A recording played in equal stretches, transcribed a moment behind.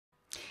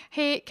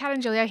Hey,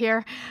 Karen Julia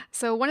here.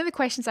 So, one of the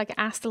questions I get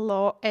asked a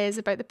lot is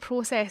about the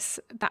process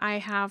that I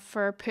have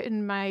for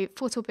putting my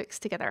photo books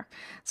together.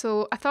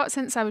 So, I thought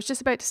since I was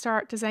just about to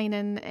start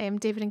designing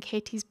David and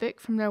Katie's book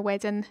from their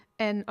wedding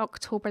in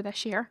October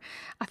this year,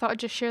 I thought I'd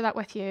just share that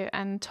with you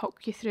and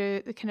talk you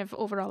through the kind of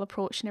overall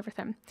approach and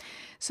everything.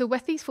 So,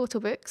 with these photo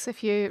books,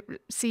 if you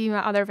see my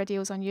other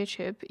videos on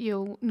YouTube,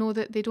 you'll know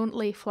that they don't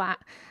lay flat.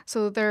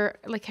 So, they're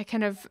like a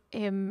kind of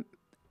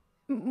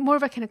more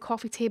of a kind of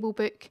coffee table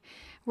book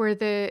where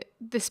the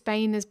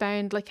spine is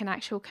bound like an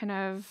actual kind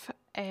of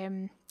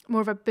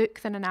more of a book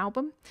than an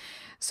album.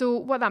 So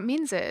what that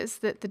means is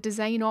that the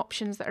design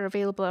options that are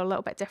available are a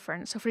little bit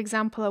different. So for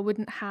example, I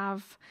wouldn't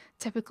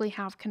typically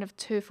have kind of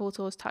two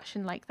photos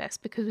touching like this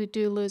because we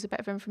do lose a bit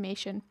of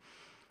information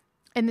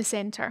in the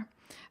centre.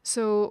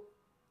 So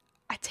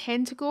I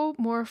tend to go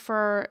more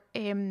for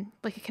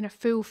like a kind of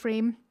full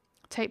frame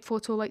type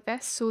photo like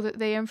this so that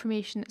the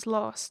information that's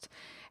lost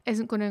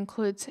isn't going to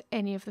include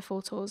any of the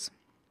photos.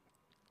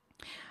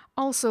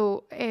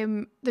 Also,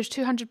 there's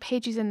 200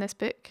 pages in this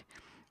book.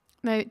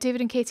 Now, David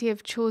and Katie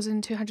have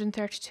chosen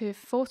 232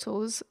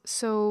 photos,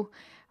 so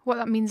what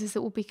that means is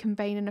that we'll be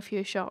combining a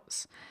few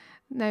shots.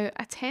 Now,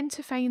 I tend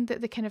to find that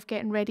the kind of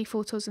getting ready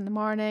photos in the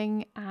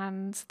morning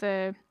and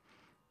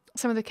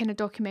some of the kind of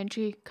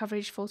documentary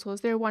coverage photos,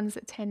 they're ones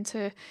that tend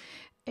to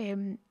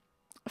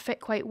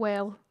fit quite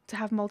well to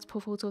have multiple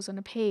photos on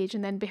a page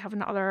and then be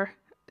having other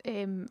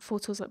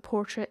photos like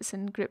portraits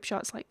and group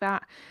shots like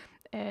that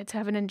to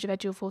have an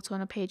individual photo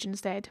on a page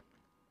instead.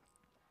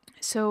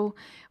 So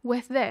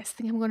with this, I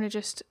think I'm going to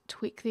just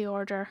tweak the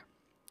order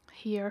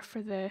here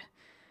for the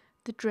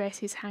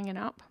dresses hanging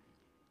up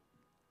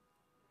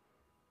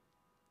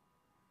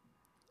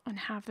and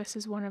have this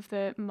as one of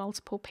the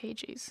multiple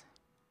pages.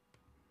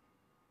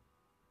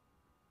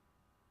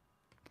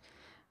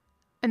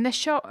 In this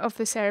shot of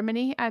the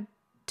ceremony, I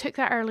took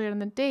that earlier in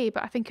the day,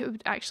 but I think it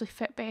would actually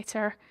fit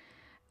better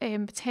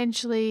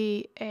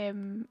potentially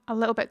a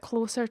little bit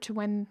closer to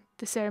when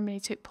the ceremony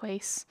took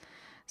place.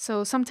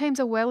 So sometimes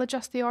I will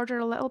adjust the order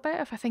a little bit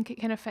if I think it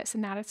kind of fits the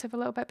narrative a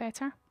little bit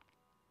better.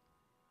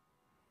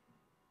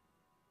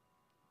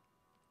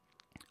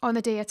 On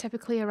the day, I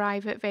typically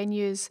arrive at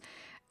venues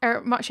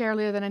much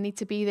earlier than I need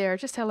to be there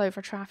just to allow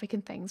for traffic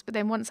and things. But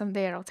then once I'm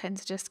there, I'll tend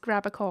to just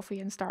grab a coffee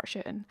and start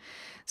shooting.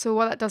 So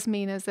what that does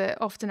mean is that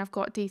often I've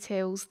got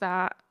details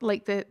that,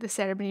 like the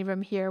ceremony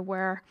room here,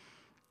 where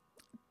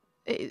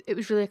it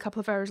was really a couple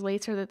of hours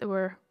later that there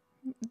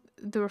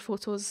were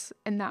photos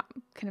in that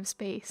kind of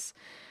space.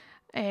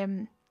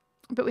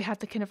 But we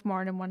had the kind of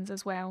morning ones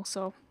as well.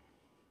 So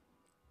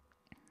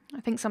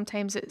I think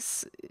sometimes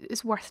it's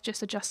worth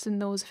just adjusting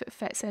those if it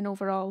fits in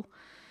overall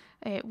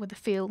with the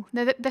feel.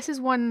 Now this is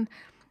a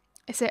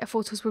set of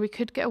photos where we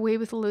could get away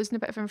with losing a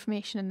bit of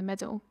information in the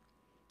middle.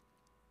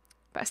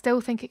 But I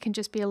still think it can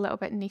just be a little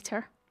bit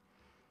neater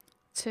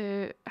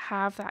to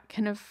have that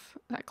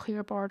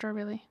clear border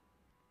really.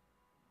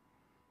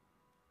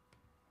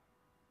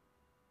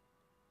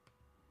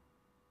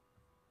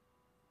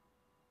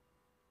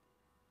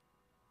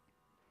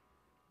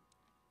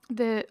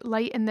 The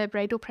light in the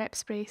bridal prep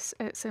space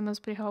at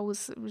Salisbury Hall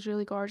was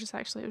really gorgeous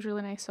actually. It was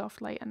really nice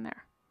soft light in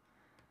there.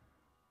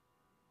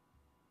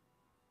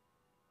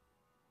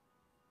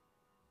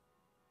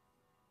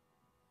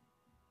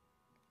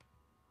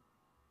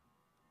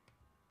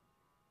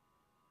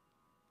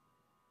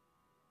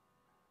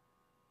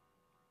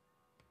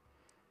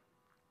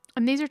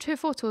 And these are two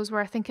photos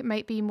where I think it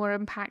might be more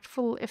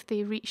impactful if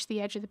they reach the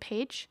edge of the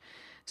page.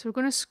 So we're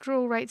going to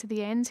scroll right to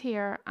the end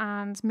here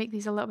and make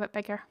these a little bit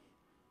bigger.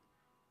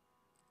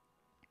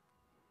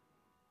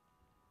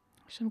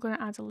 So I'm going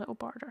to add a little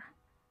border.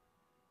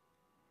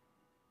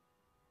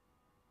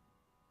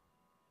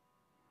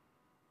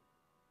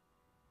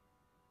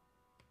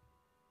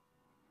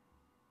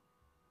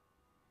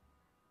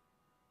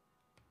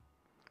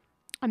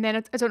 And then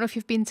I don't know if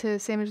you've been to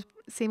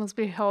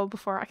Salisbury Hall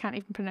before, I can't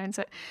even pronounce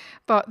it,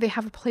 but they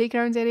have a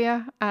playground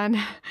area and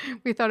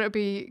we thought it would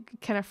be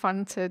kind of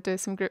fun to do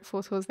some group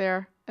photos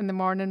there in the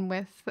morning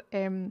with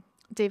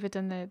David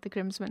and the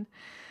groomsmen.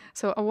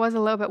 So I was a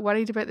little bit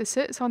worried about the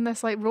suits on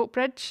this like rope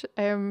bridge,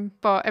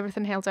 but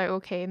everything held out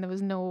okay and there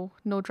was no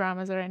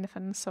dramas or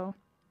anything, so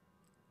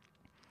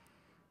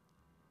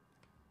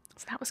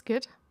that was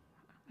good.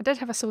 I did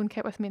have a sewing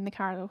kit with me in the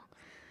car though,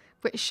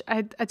 which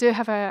I do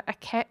have a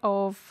kit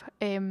of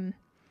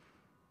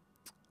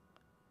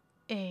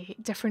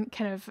different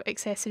kind of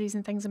accessories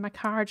and things in my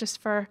car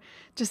just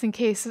in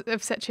case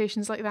of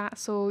situations like that.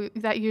 So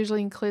that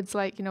usually includes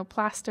like, you know,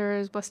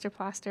 plasters, blister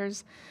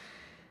plasters,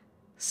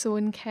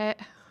 sewing kit,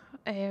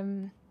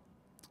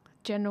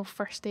 general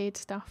first aid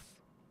stuff.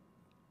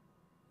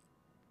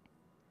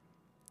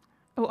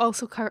 Oh,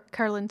 also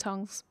curling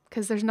tongs,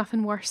 because there's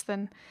nothing worse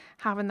than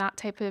having that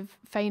type of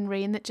fine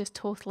rain that just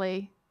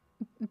totally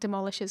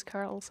demolishes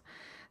curls.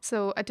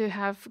 So I do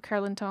have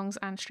curling tongs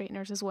and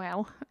straighteners as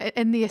well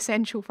in the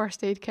essential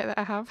first aid kit that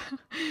I have.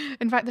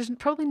 In fact, there's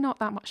probably not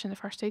that much in the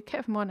first aid kit,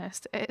 if I'm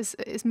honest.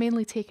 It's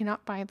mainly taken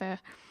up by the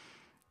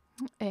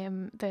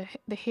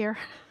hair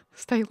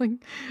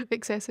styling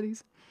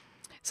accessories.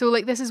 So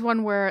like this is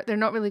one where they're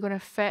not really going to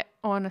fit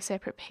on a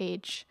separate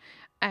page,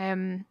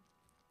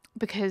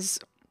 because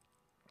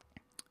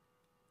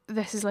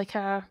this is like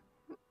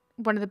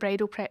one of the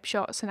bridal prep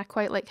shots, and I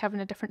quite like having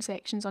the different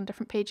sections on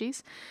different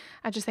pages.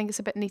 I just think it's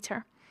a bit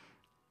neater.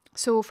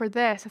 So for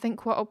this, I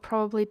think what I'll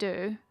probably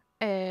do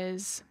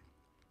is,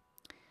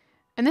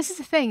 and this is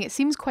the thing, it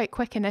seems quite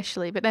quick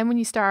initially, but then when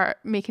you start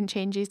making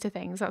changes to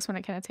things, that's when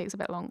it kind of takes a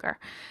bit longer.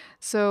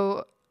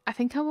 So I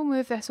think I will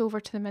move this over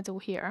to the middle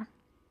here,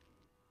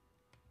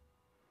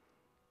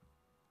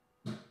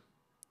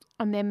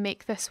 and then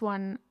make this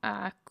one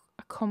a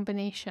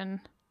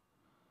combination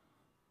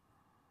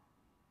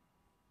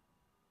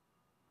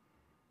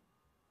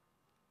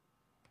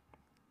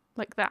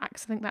like that,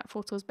 because I think that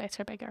photo is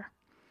better bigger.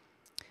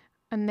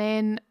 And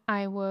then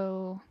I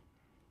will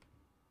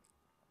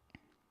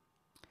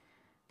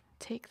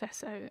take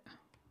this out.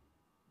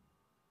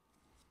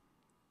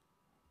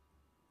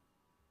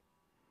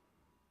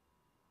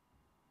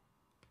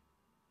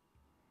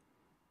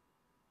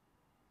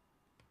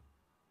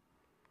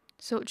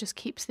 So it just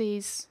keeps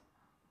these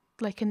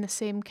like in the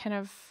same kind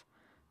of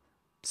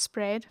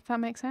spread, if that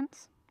makes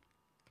sense.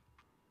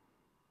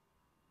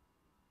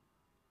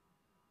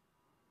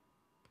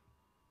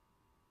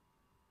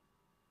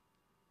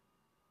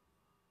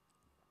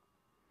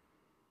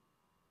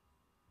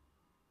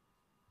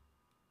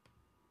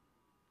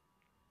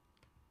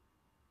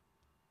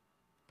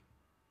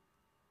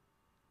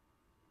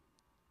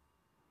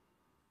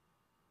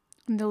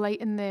 And the light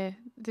in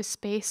the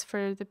space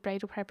for the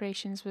bridal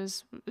preparations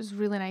was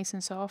really nice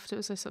and soft. It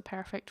was just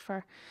perfect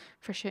for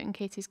shooting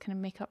Katie's kind of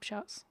makeup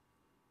shots.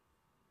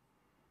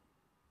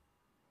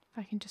 If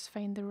I can just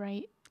find the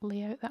right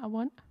layout that I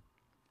want.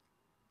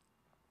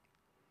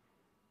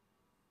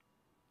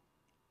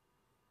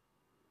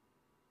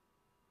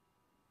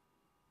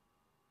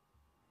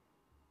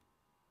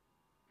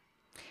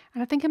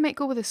 And I think I might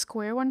go with a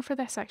square one for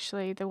this,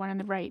 actually, the one on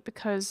the right,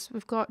 because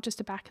we've got just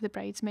the back of the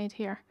bridesmaid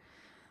here.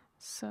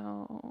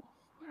 So,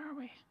 where are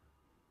we?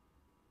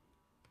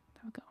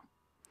 There we go.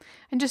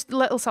 And just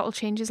little subtle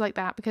changes like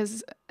that,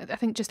 because I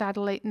think just add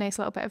a nice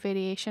little bit of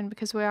variation,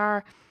 because we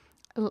are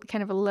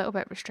kind of a little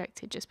bit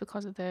restricted just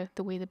because of the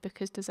way the book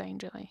is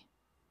designed, really.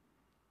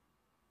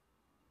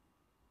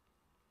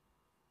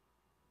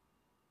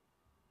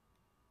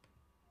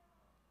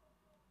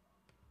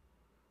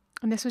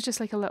 And this was just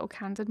like a little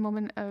candid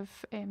moment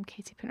of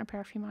Katie putting her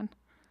perfume on.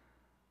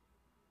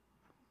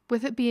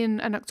 With it being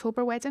an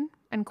October wedding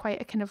and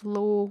quite a kind of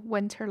low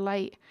winter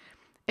light,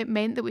 it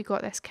meant that we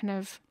got this kind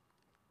of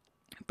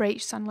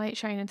bright sunlight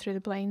shining through the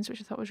blinds,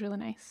 which I thought was really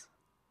nice.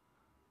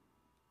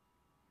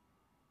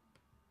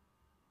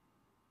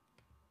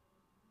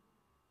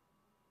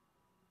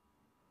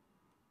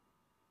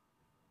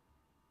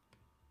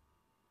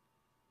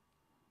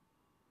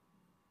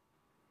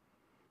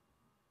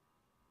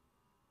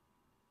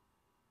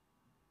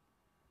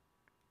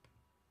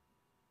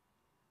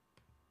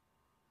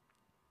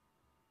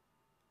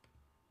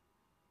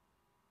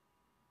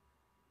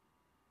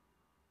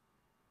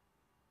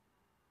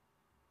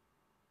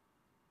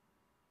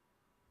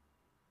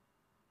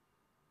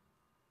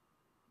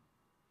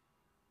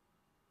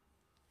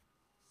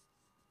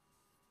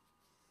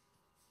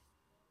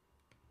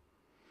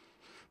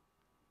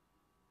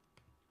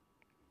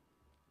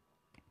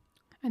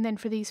 And then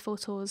for these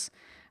photos,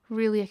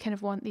 really I kind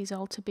of want these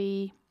all to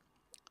be,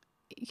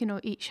 you know,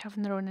 each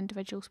having their own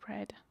individual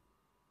spread.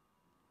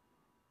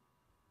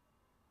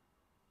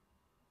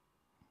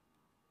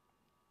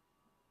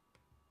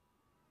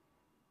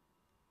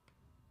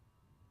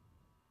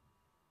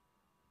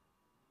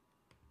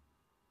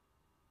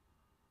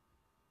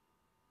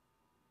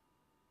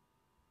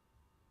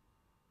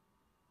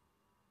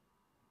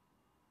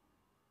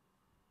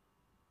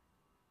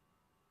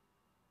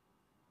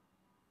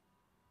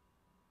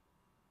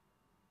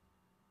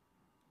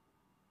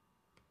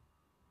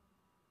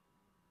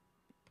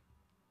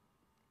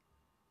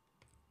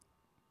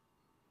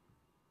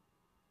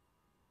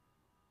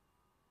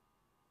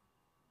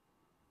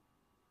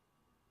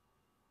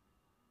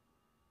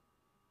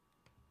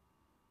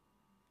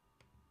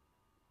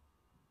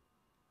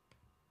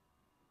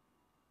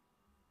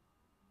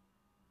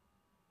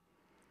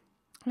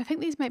 And I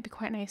think these might be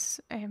quite nice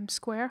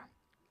square.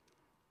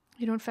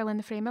 You don't fill in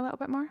the frame a little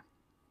bit more.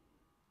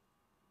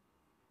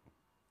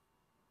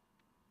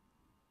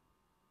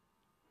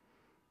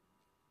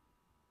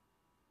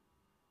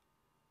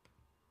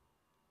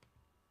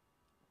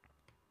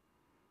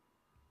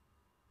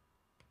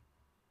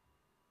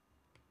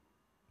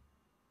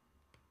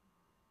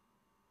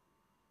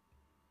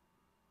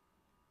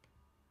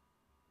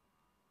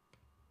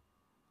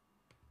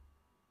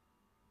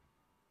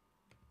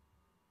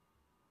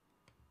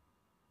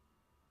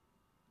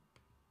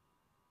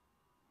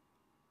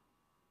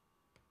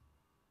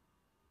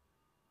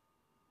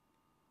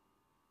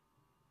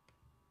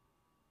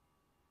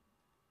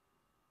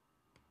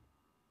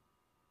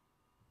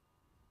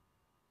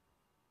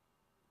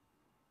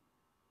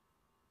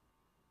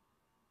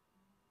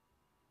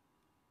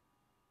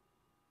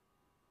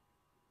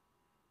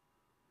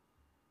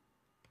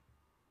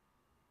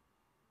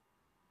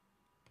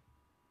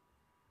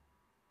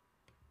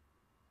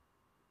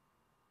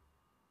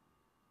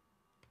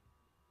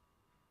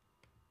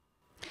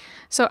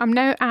 So I'm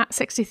now at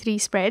 63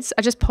 spreads.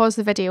 I just paused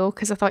the video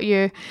because I thought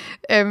you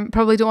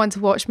probably don't want to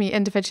watch me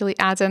individually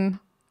add in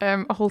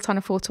a whole ton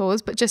of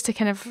photos, but just to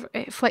kind of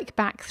flick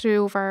back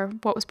through over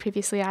what was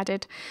previously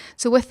added.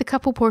 So with the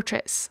couple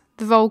portraits,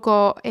 they've all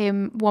got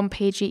 1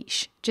 page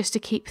each, just to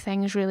keep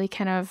things really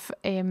kind of,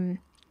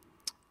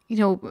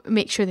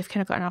 make sure they've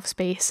kind of got enough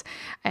space.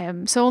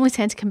 So I only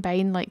tend to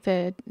combine like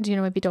the,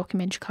 maybe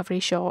documentary cover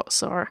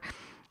shots, or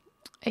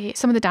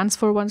some of the dance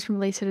floor ones from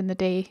later in the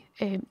day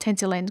tend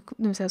to lend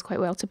themselves quite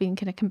well to being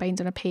kind of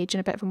combined on a page in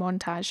a bit of a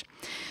montage.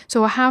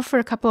 So I have, for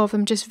a couple of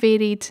them, just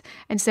varied,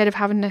 instead of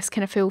having this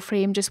kind of full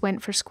frame, just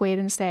went for square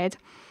instead.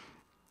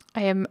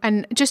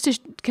 And just to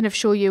kind of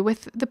show you,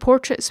 with the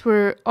portraits,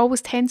 we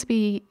always tend to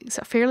be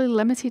sort of fairly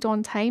limited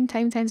on time.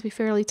 Time tends to be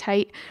fairly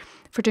tight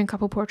for doing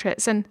couple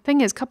portraits. And the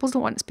thing is, couples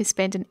don't want to be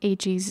spending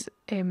ages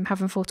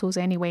having photos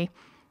anyway.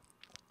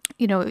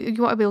 You want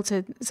to be able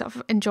to sort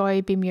of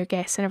enjoy being your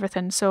guests and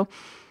everything. So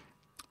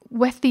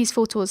with these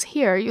photos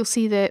here, you'll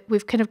see that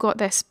we've kind of got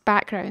this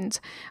background,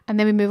 and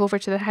then we move over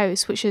to the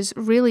house, which is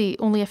really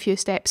only a few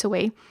steps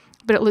away,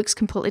 but it looks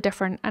completely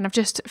different. And I've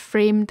just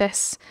framed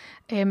this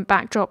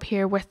backdrop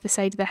here with the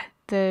side of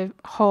the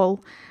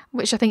hall,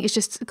 which I think has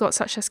just got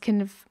such a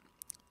kind of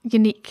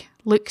unique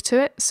look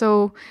to it.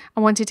 So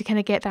I wanted to kind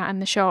of get that in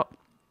the shot.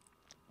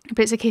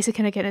 But it's a case of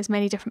kind of getting as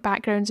many different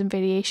backgrounds and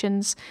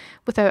variations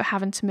without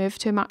having to move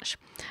too much.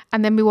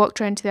 And then we walked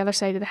around to the other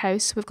side of the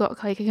house. We've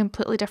got like a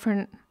completely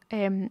different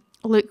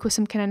look with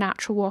some kind of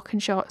natural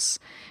walking shots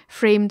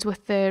framed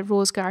with the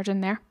rose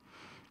garden there.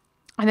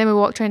 And then we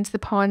walked around to the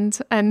pond,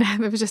 and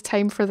there was just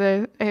time for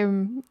the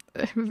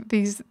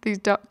these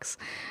ducks.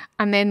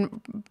 And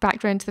then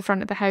back round to the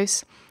front of the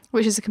house,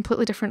 which is a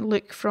completely different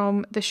look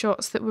from the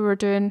shots that we were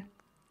doing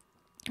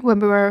when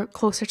we were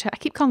closer to, I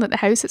keep calling it the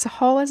house, it's a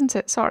hall, isn't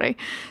it? Sorry.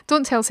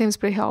 Don't tell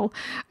Sainsbury Hall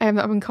that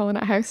I've been calling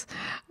it a house.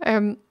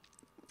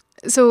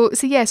 So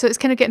it's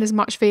kind of getting as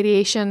much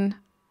variation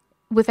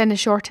within the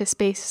shortest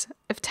space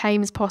of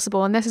time as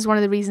possible. And this is one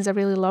of the reasons I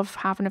really love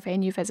having a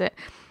venue visit,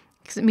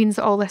 because it means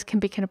that all this can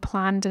be kind of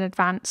planned in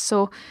advance.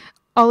 So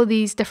all of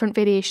these different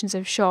variations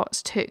of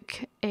shots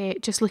took,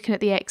 just looking at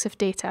the EXIF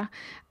data,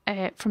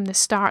 from the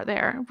start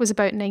there, was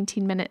about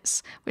 19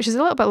 minutes, which is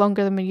a little bit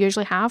longer than we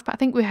usually have, but I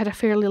think we had a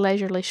fairly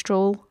leisurely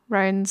stroll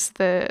round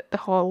the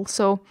hall,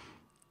 so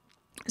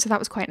that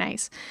was quite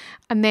nice.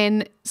 And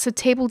then, so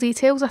table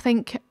details, I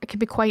think it can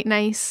be quite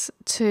nice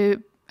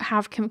to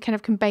have kind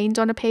of combined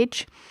on a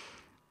page,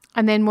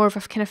 and then more of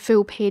a kind of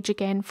full page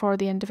again for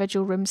the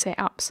individual room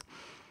setups.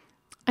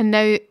 And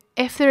now,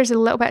 if there is a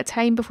little bit of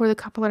time before the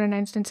couple are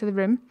announced into the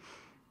room,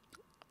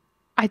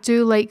 I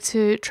do like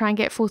to try and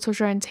get photos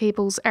around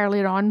tables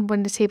earlier on,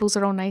 when the tables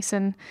are all nice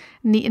and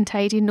neat and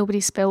tidy, nobody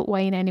spilt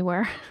wine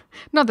anywhere.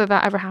 Not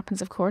that ever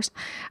happens, of course.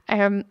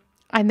 And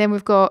then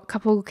we've got a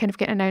couple kind of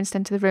getting announced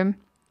into the room.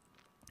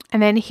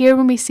 And then here,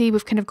 when we see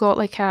we've kind of got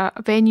like a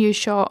venue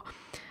shot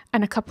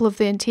and a couple of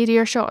the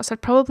interior shots,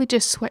 I'd probably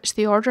just switch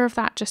the order of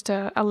that just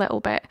a little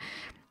bit.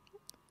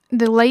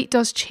 The light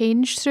does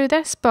change through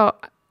this,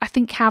 but I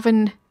think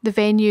having the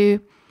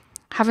venue,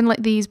 having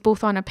like these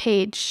both on a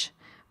page,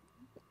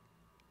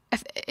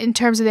 in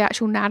terms of the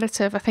actual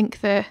narrative, I think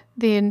the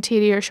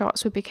interior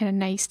shots would be kind of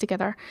nice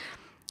together.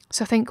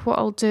 So I think what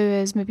I'll do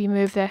is maybe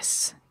move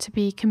this to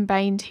be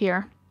combined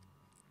here.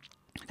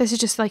 This is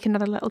just like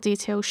another little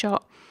detail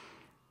shot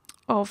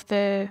of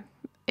the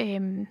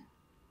hang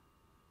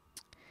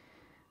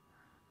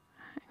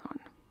on,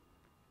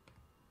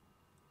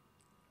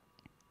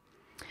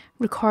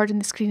 recording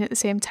the screen at the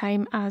same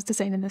time as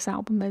designing this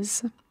album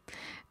is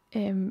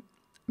putting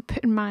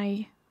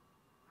my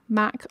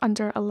Mac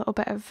under a little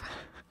bit of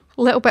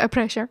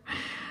pressure.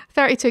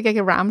 32 gig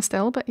of RAM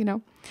still, but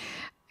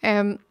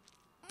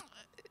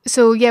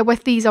so yeah,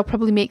 with these I'll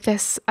probably make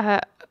this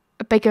a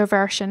bigger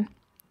version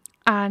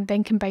and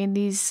then combine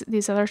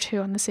these other two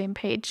on the same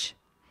page.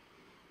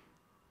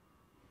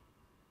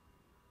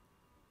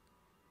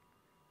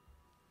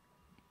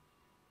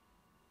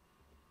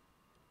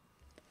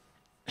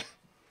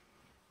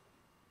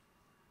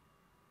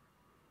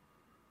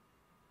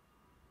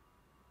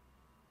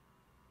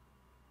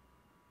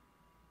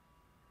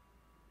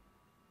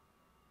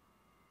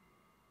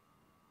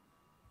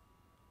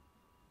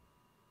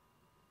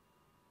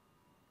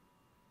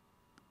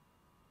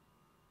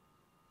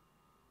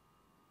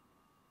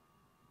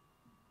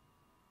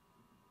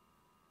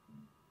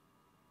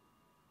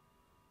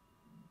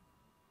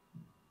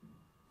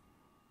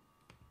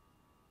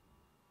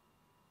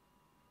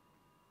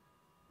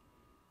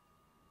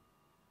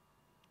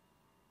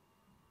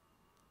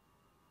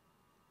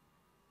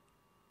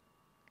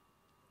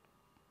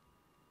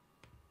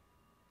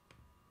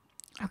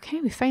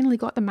 Okay, we finally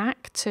got the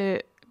Mac to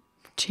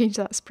change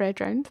that spread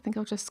round. I think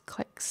I'll just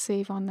click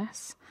save on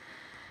this.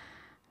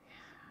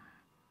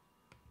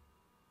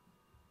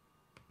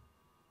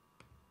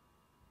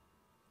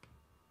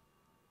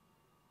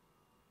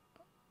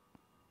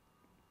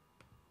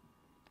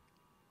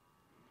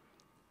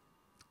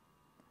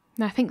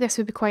 Now I think this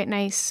would be quite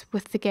nice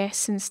with the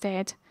guests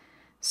instead.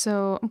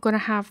 So I'm going to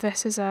have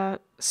this as a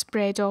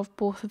spread of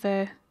both of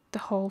the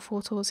hall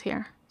photos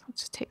here. I'll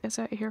just take this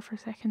out of here for a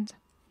second.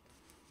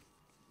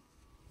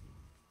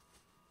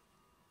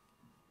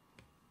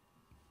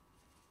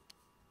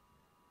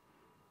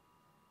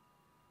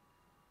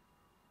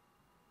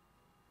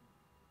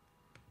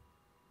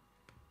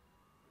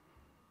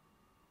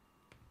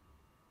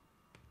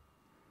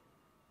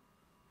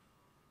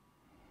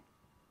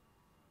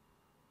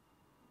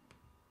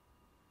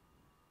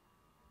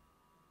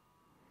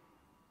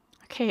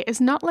 Okay,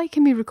 it's not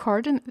liking me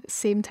recording at the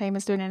same time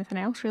as doing anything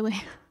else, really.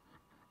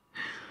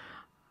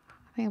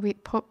 I think I'll be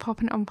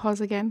popping it on pause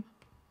again.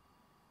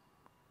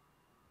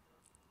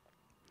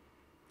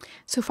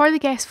 So for the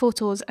guest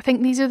photos, I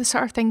think these are the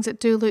sort of things that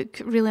do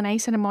look really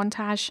nice in a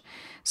montage.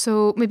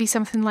 So maybe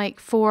something like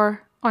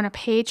 4 on a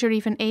page or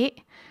even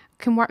 8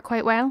 can work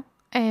quite well.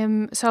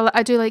 So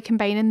I do like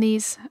combining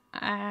these.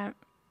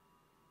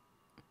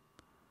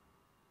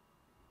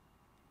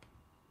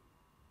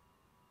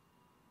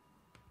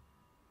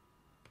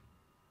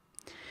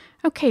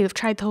 Okay, we've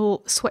tried the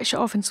whole switch it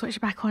off and switch it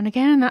back on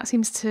again, and that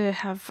seems to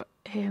have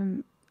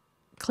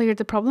cleared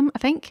the problem, I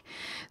think.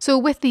 So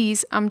with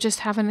these, I'm just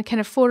having a kind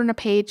of 4 on a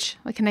page,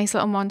 like a nice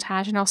little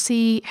montage, and I'll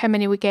see how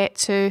many we get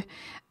to,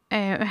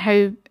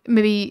 how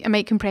maybe I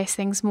might compress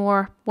things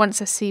more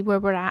once I see where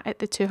we're at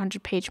the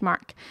 200 page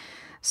mark.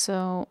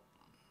 So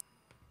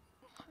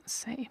let's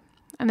see.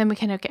 And then we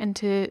kind of get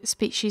into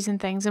speeches and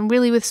things. And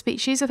really with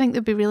speeches, I think it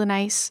would be really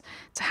nice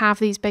to have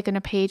these big on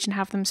a page and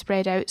have them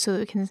spread out so that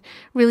we can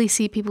really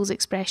see people's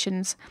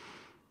expressions.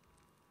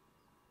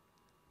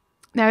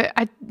 Now,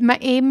 my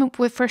aim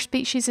for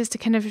speeches is to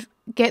kind of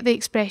get the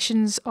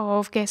expressions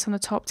of guests on the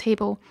top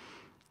table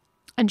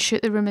and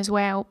shoot the room as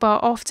well.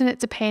 But often it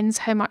depends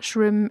how much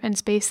room and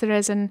space there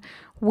is and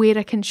where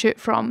I can shoot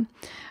from.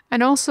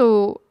 And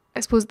also, I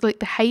suppose, like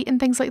the height and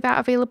things like that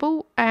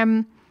available.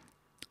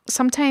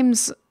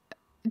 Sometimes,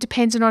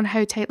 depending on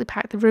how tightly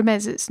packed the room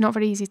is, it's not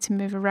very easy to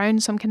move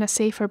around. So I'm kind of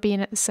safer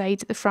being at the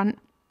side, at the front,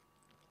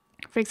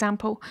 for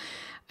example,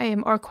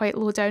 or quite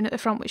low down at the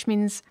front, which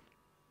means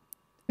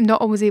I'm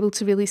not always able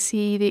to really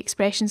see the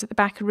expressions at the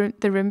back of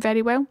the room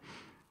very well.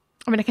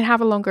 I mean, I can have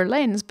a longer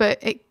lens,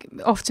 but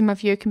often my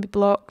view can be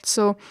blocked.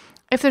 So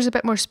if there's a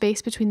bit more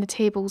space between the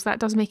tables, that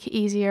does make it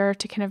easier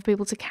to kind of be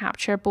able to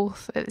capture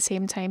both at the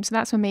same time. So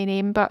that's my main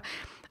aim, but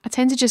I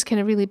tend to just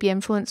kind of really be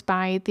influenced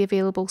by the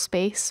available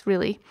space,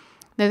 really.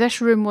 Now,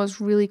 this room was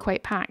really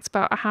quite packed,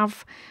 but I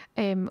have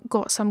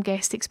got some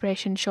guest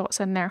expression shots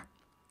in there.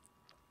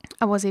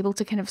 I was able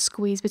to kind of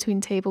squeeze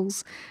between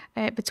tables,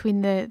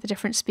 between the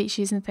different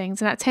species and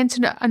things. And I tend to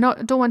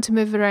don't want to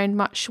move around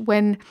much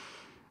when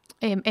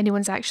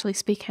anyone's actually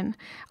speaking.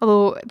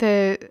 Although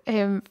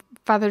the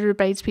Father of the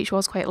Bride speech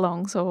was quite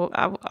long, so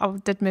I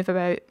did move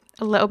about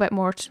a little bit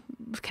more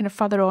kind of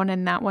further on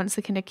in that once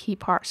the kind of key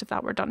parts of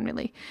that were done,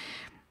 really.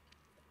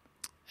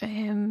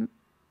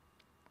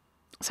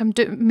 So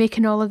I'm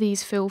making all of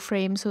these full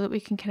frame so that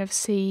we can kind of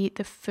see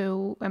the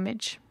full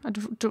image. I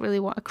don't really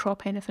want to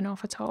crop anything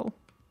off at all.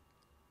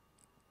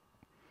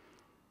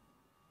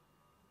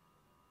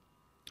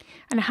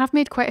 And I have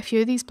made quite a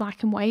few of these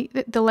black and white.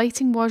 The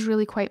lighting was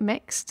really quite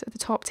mixed at the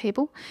top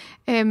table.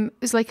 It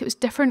was like it was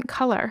different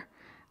colour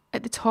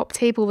at the top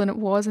table than it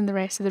was in the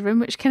rest of the room,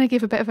 which kind of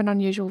gave a bit of an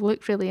unusual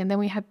look, really. And then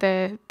we had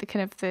the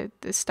kind of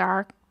the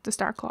star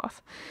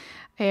cloth,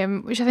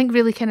 which I think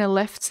really kind of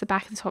lifts the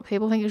back of the top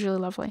table. I think it was really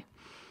lovely.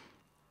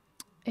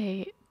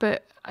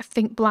 But I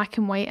think black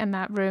and white in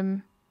that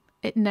room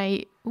at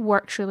night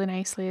works really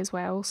nicely as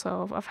well.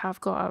 So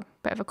I've got a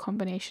bit of a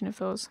combination of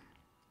those.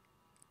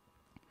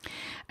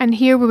 And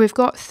here where we've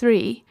got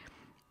 3,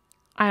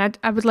 and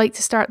I would like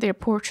to start their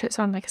portraits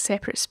on like a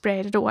separate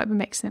spread. I don't want to be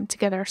mixing them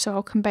together, so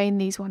I'll combine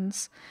these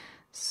ones.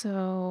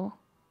 So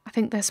I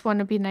think this one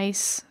would be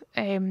nice,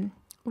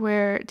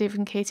 where David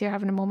and Katie are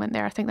having a moment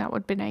there. I think that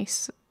would be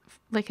nice,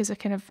 like as a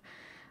kind of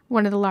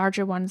one of the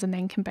larger ones, and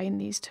then combine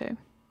these two.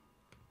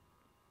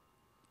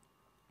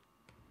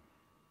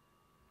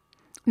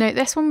 Now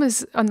this one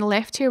was on the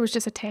left here was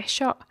just a test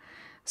shot.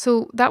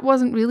 So that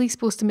wasn't really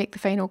supposed to make the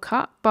final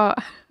cut,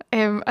 but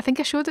I think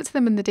I showed it to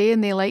them in the day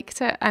and they liked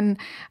it. And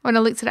when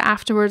I looked at it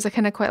afterwards, I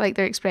kind of quite liked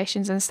their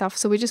expressions and stuff.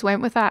 So we just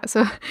went with that.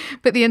 So,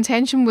 but the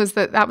intention was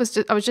that was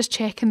just, I was just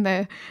checking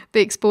the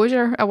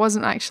exposure. I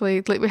wasn't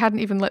actually, like, we hadn't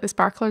even lit the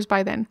sparklers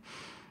by then.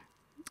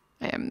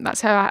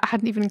 That's how I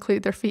hadn't even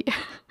included their feet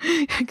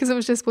because it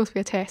was just supposed to be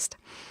a test.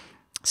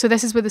 So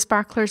this is where the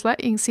sparklers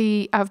lit. You can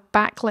see I've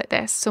backlit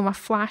this. So my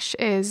flash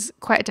is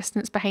quite a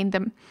distance behind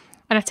them.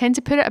 And I tend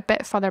to put it a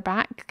bit further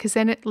back because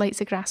then it lights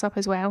the grass up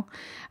as well.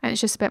 And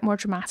it's just a bit more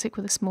dramatic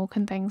with the smoke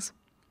and things.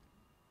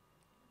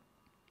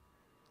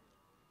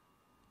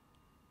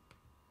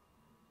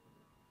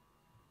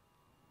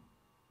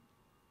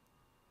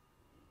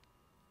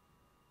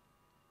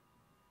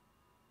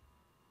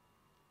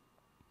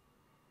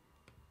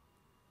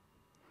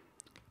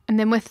 And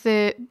then with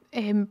the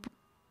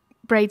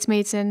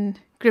bridesmaids and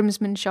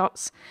groomsmen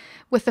shots,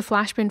 with the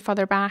flash being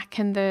further back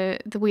and the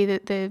way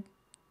that the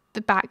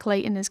the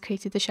backlighting has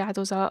created the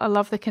shadows. I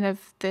love the kind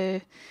of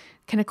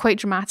quite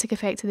dramatic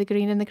effect of the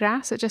green in the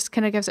grass. It just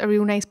kind of gives it a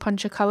real nice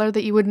punch of colour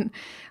that you wouldn't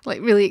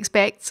like really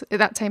expect at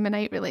that time of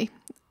night, really.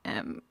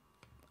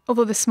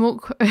 Although the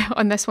smoke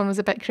on this one was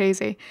a bit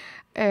crazy.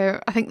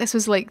 I think this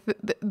was like,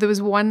 there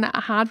was one that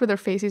I had where their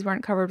faces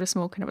weren't covered with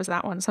smoke, and it was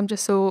that one. So I'm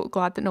just so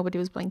glad that nobody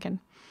was blinking.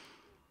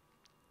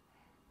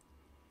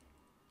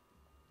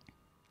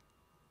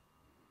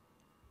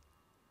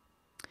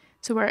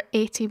 So we're at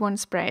 81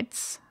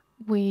 spreads.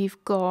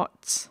 We've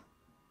got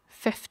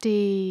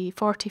 40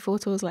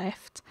 photos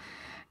left.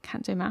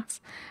 Can't do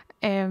maths.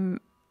 So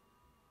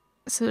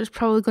there's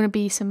probably going to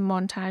be some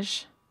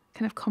montage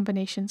kind of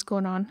combinations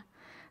going on.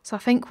 So I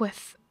think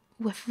with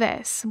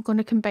this, I'm going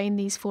to combine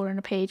these 4 on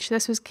a page. So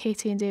this was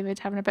Katie and David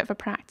having a bit of a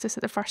practice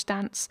at the first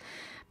dance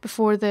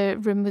before the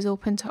room was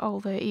open to all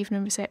the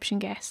evening reception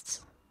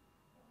guests.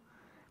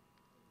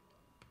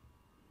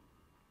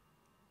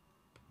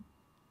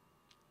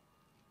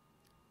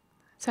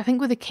 So I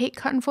think with the cake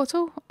cutting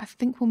photo, I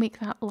think we'll make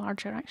that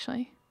larger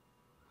actually.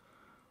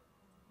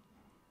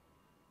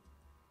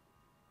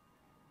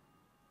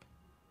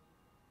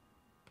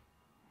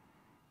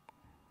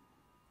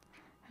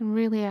 And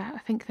really, I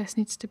think this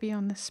needs to be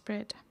on this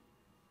spread.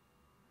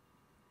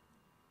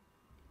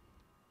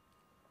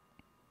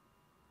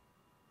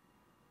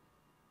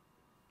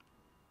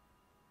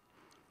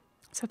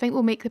 So I think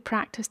we'll make the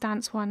practice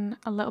dance one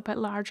a little bit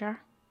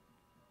larger.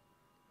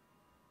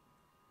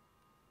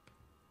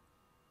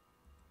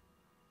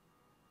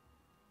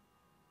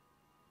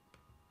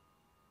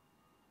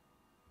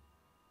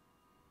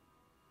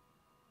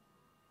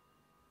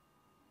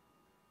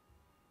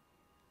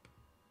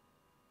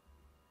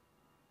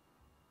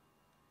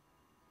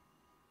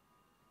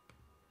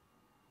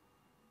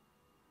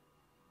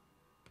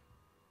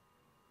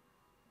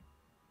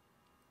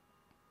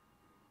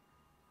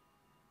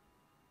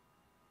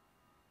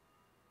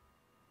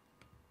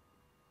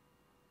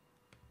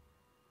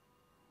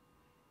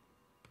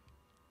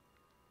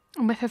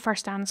 And with the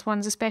first dance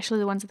ones, especially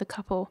the ones of the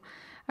couple,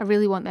 I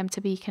really want them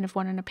to be kind of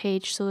one on a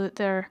page so that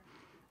they're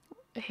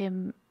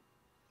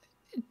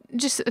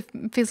just it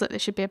feels like they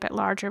should be a bit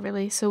larger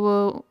really.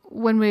 So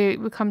when we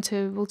come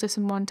to, we'll do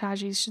some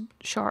montages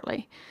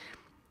shortly.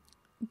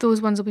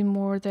 Those ones will be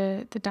more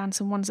the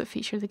dancing ones that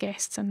feature the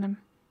guests in them.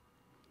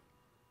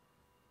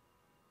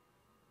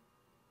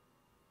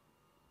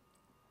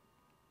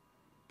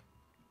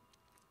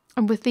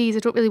 And with these, I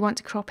don't really want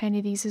to crop any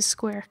of these as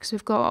square because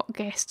we've got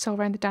guests all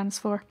around the dance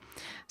floor.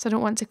 So I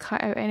don't want to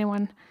cut out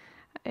anyone.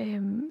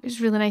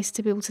 It's really nice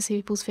to be able to see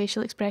people's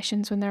facial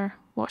expressions when they're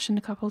watching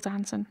the couple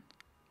dancing.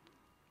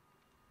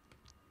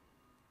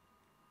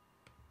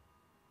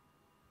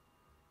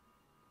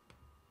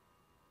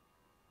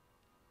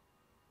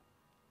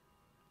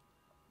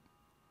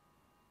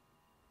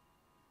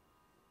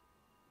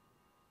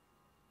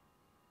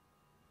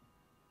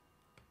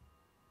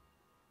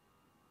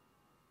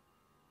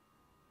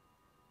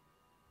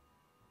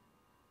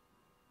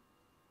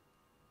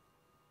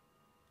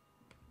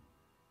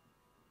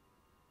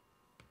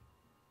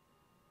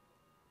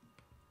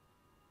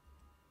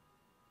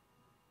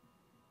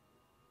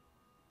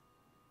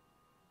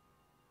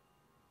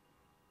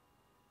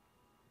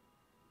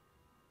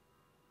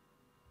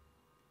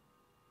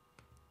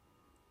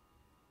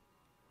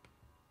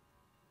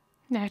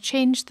 Now I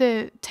changed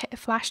the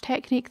flash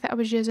technique that I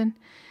was using.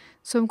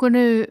 So I'm going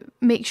to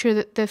make sure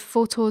that the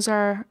photos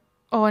are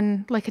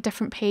on like a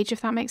different page,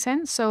 if that makes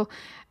sense. So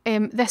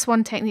this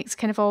one technique's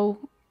kind of all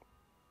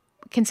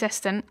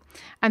consistent.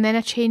 And then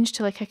I changed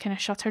to like a kind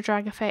of shutter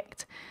drag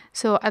effect.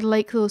 So I'd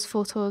like those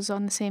photos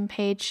on the same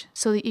page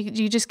so that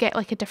you just get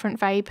like a different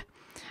vibe.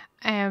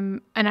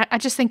 And I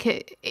just think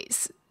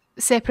it's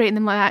separating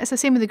them like that. It's the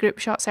same with the group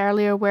shots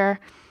earlier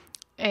where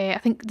I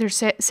think there's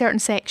certain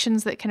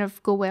sections that kind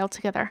of go well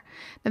together.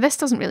 Now this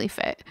doesn't really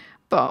fit,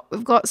 but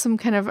we've got some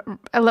kind of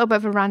a little bit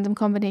of a random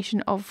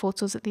combination of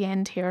photos at the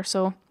end here.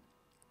 So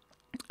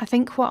I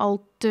think what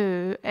I'll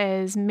do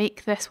is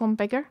make this one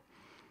bigger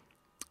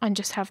and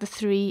just have the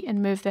 3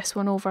 and move this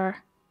one over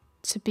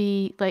to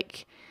be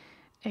like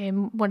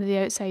one of the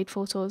outside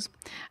photos.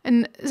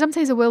 And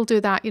sometimes I will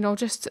do that, you know,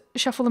 just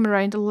shuffle them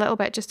around a little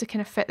bit just to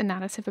kind of fit the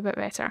narrative a bit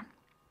better.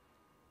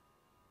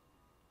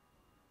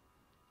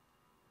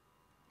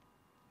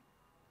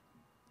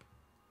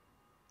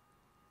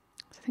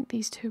 I think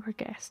these 2 were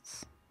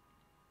guests.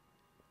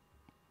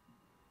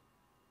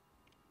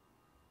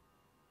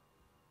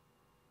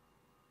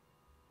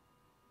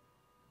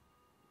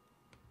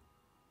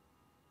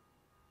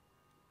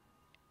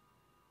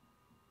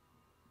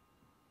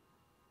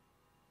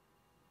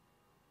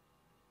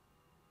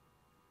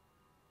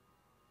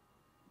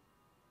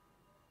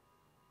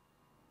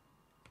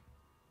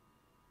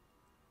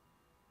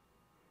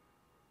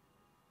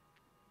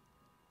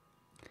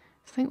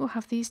 I think we'll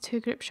have these 2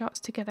 group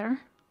shots together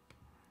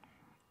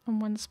on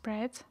one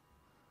spread.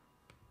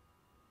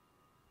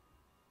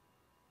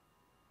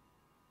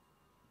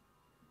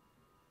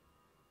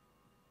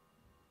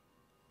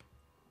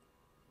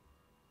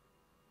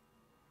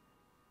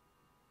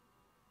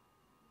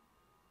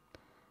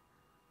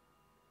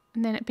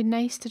 And then it'd be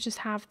nice to just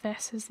have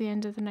this as the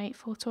end of the night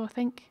photo, I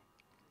think.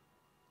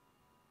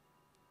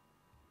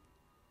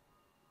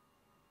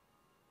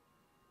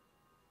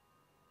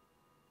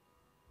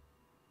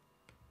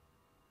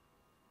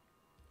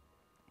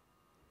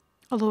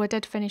 Although I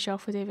did finish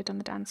off with David on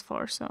the dance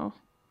floor, so...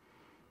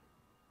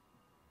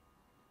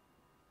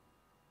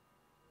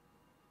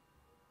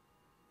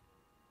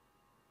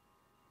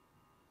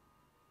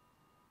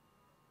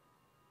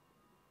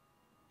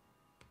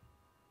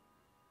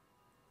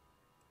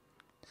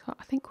 So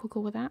I think we'll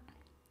go with that.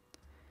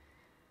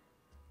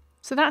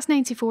 So that's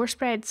 94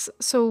 spreads.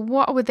 So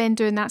what I would then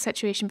do in that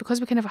situation,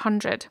 because we can have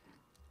 100,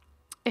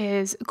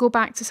 is go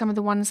back to some of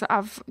the ones that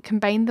I've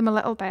combined them a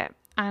little bit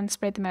and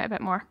spread them out a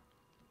bit more.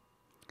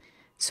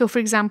 So for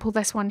example,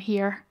 this one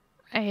here,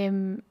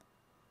 I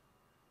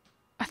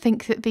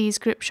think that these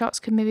group shots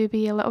could maybe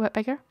be a little bit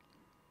bigger.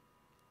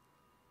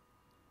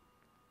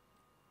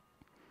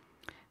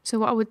 So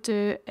what I would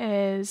do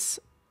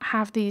is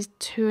have these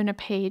 2 on a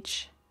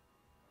page.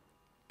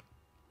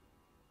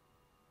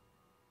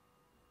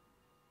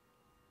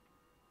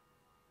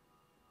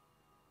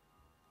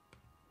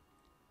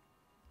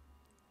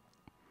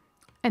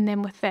 And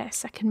then with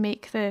this, I can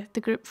make the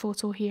group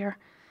photo here,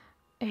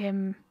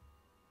 make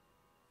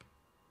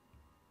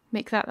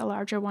that the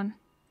larger one.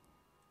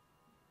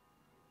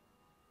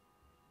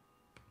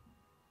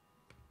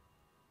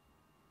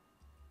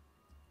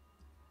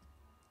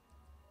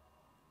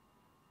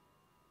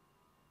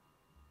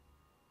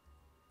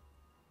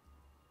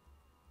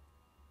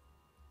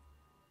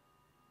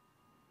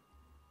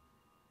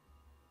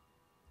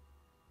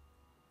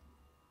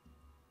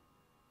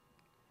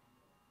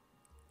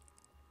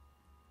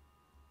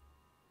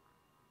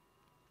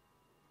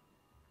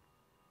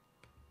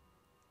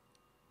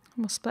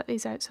 And we'll split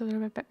these out so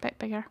they're a bit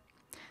bigger.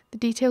 The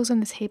details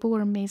on the table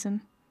were amazing.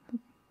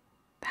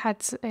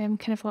 Had kind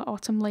of like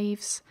autumn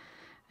leaves,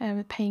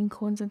 with pine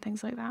cones and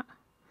things like that.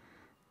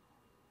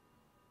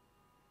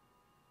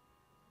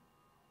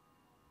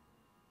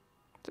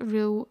 It's a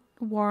real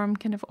warm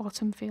kind of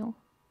autumn feel.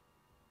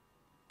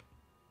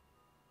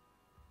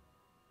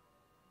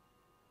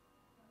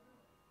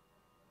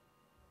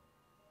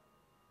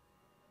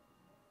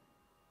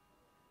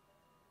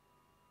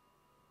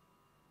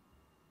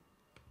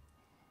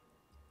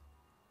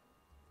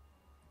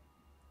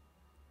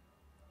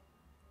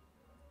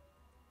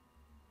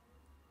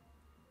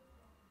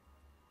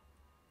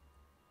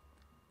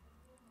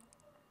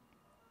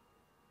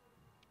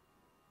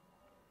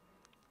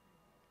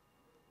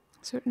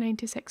 So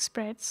 96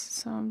 spreads,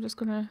 so I'm just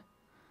going to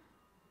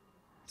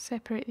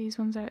separate these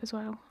ones out as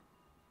well.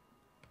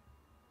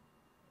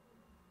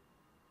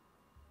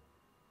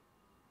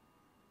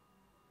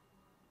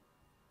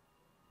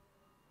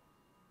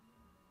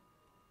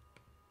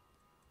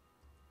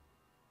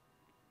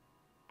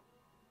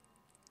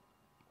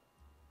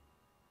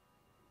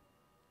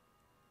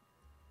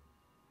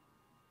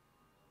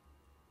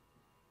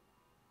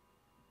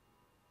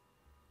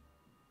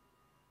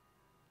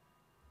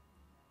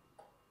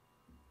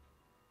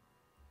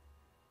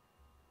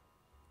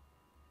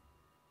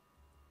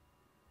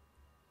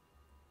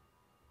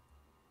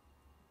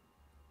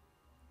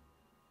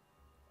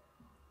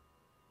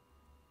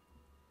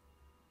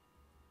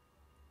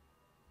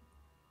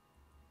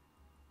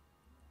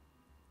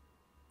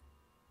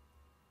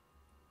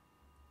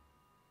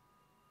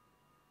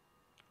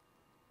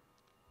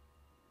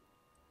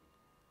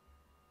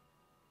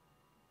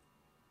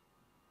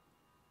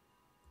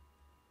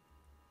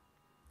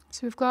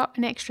 So we've got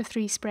an extra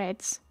 3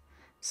 spreads.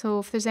 So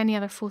if there's any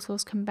other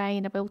photos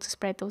combined, I'll be able to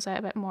spread those out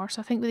a bit more.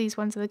 So I think with these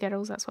ones of the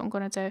girls, that's what I'm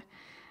going to do.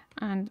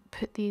 And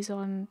put these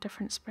on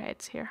different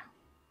spreads here.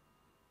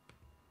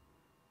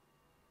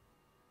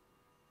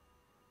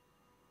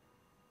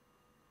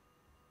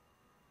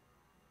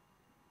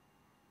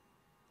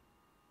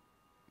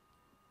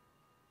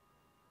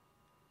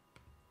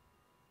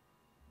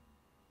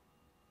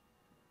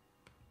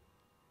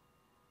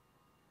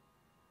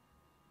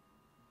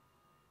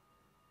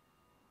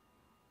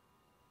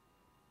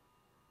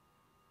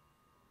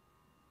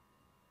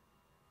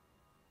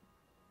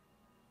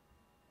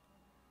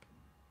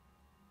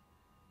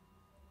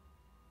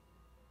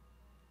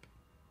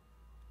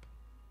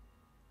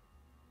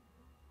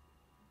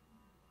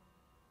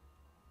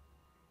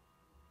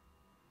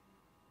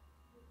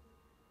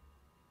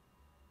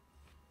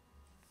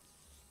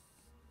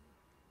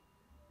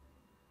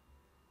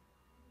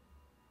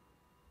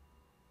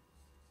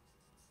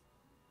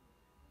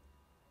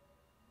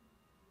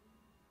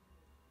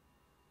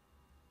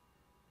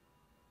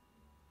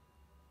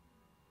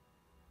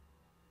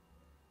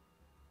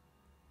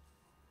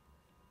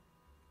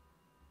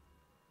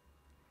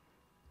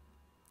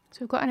 So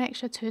we've got an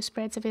extra 2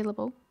 spreads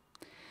available.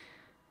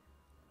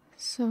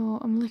 So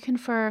I'm looking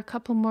for a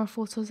couple more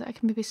photos that I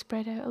can maybe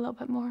spread out a little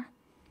bit more.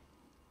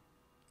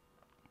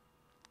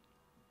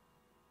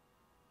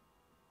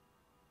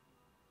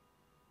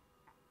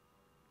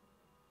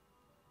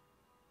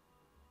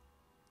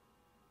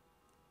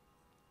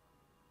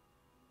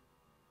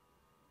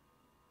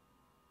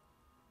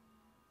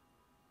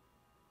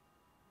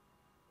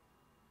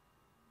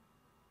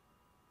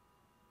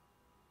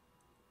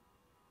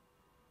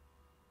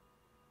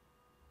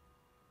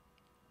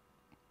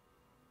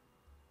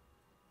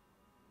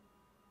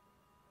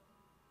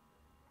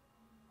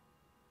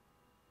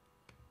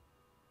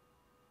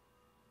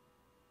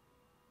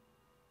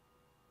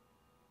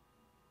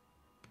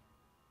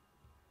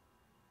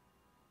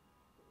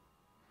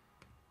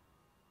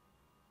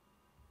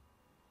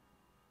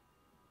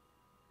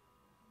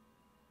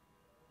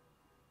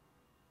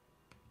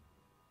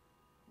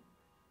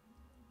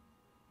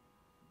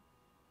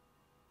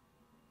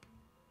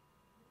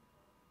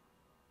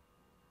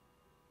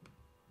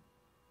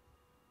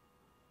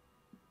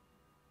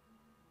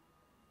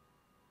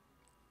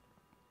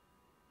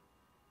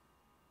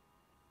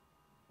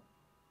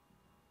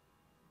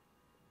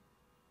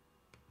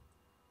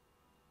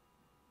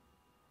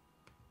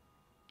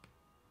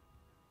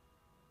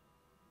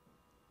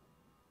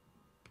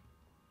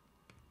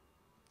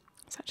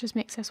 that just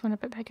makes this one a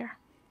bit bigger.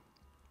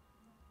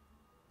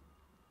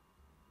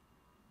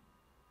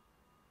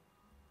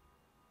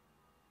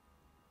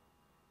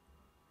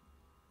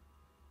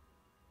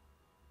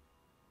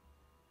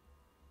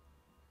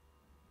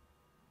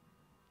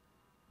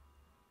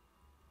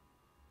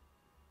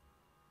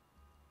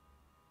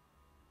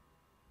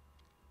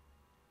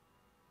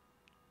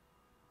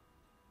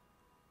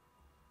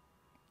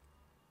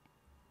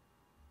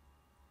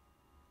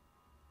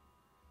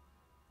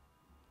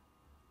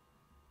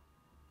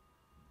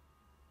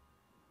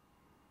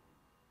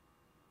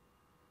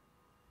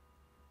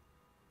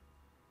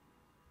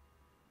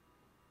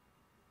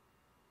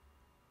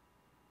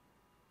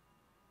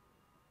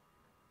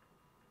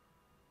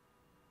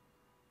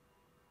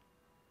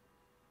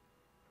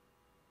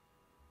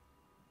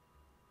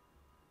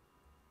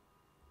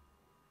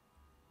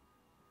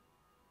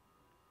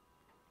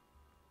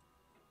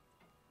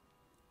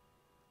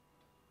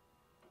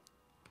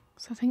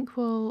 So I think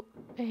we'll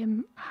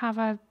have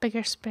a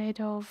bigger spread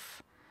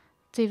of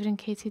David and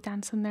Katie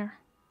dancing there.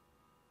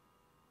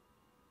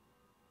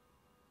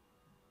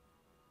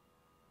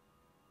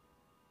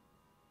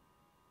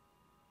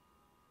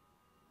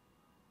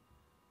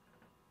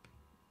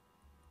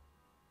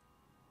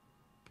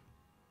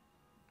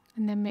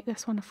 And then make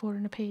this one a 4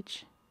 on a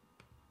page.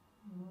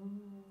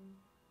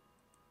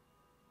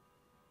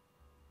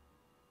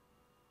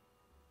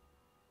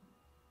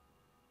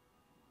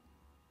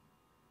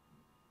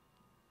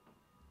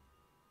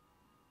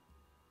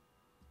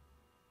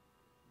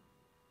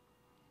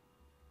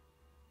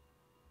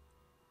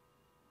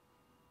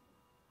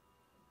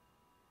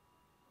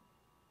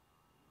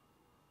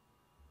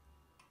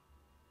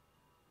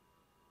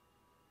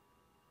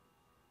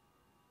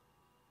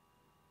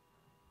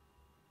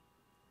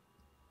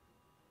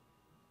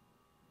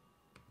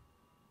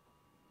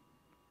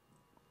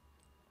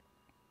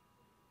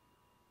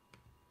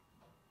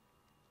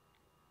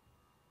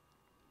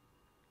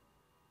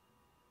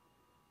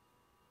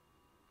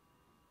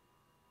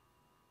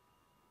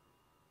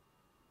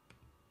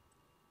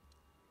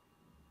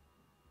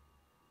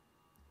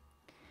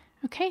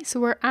 Okay, so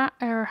we're at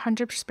our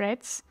 100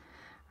 spreads,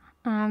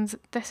 and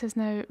this is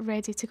now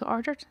ready to get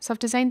ordered. So I've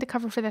designed the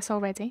cover for this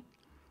already.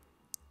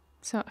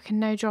 So I can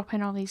now drop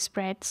in all these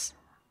spreads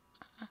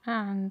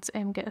and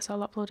get this all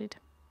uploaded.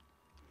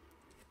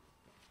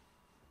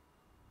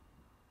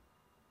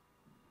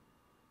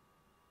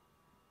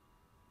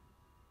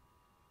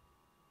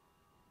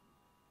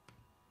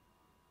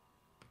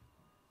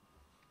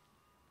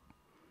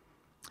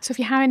 So if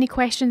you have any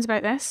questions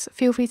about this,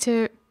 feel free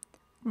to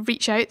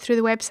reach out through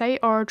the website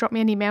or drop me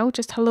an email,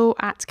 just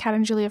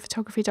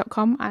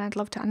hello@karenjuliaphotography.com, and I'd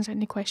love to answer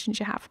any questions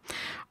you have.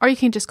 Or you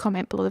can just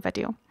comment below the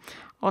video.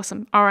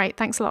 Awesome. All right,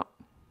 thanks a lot.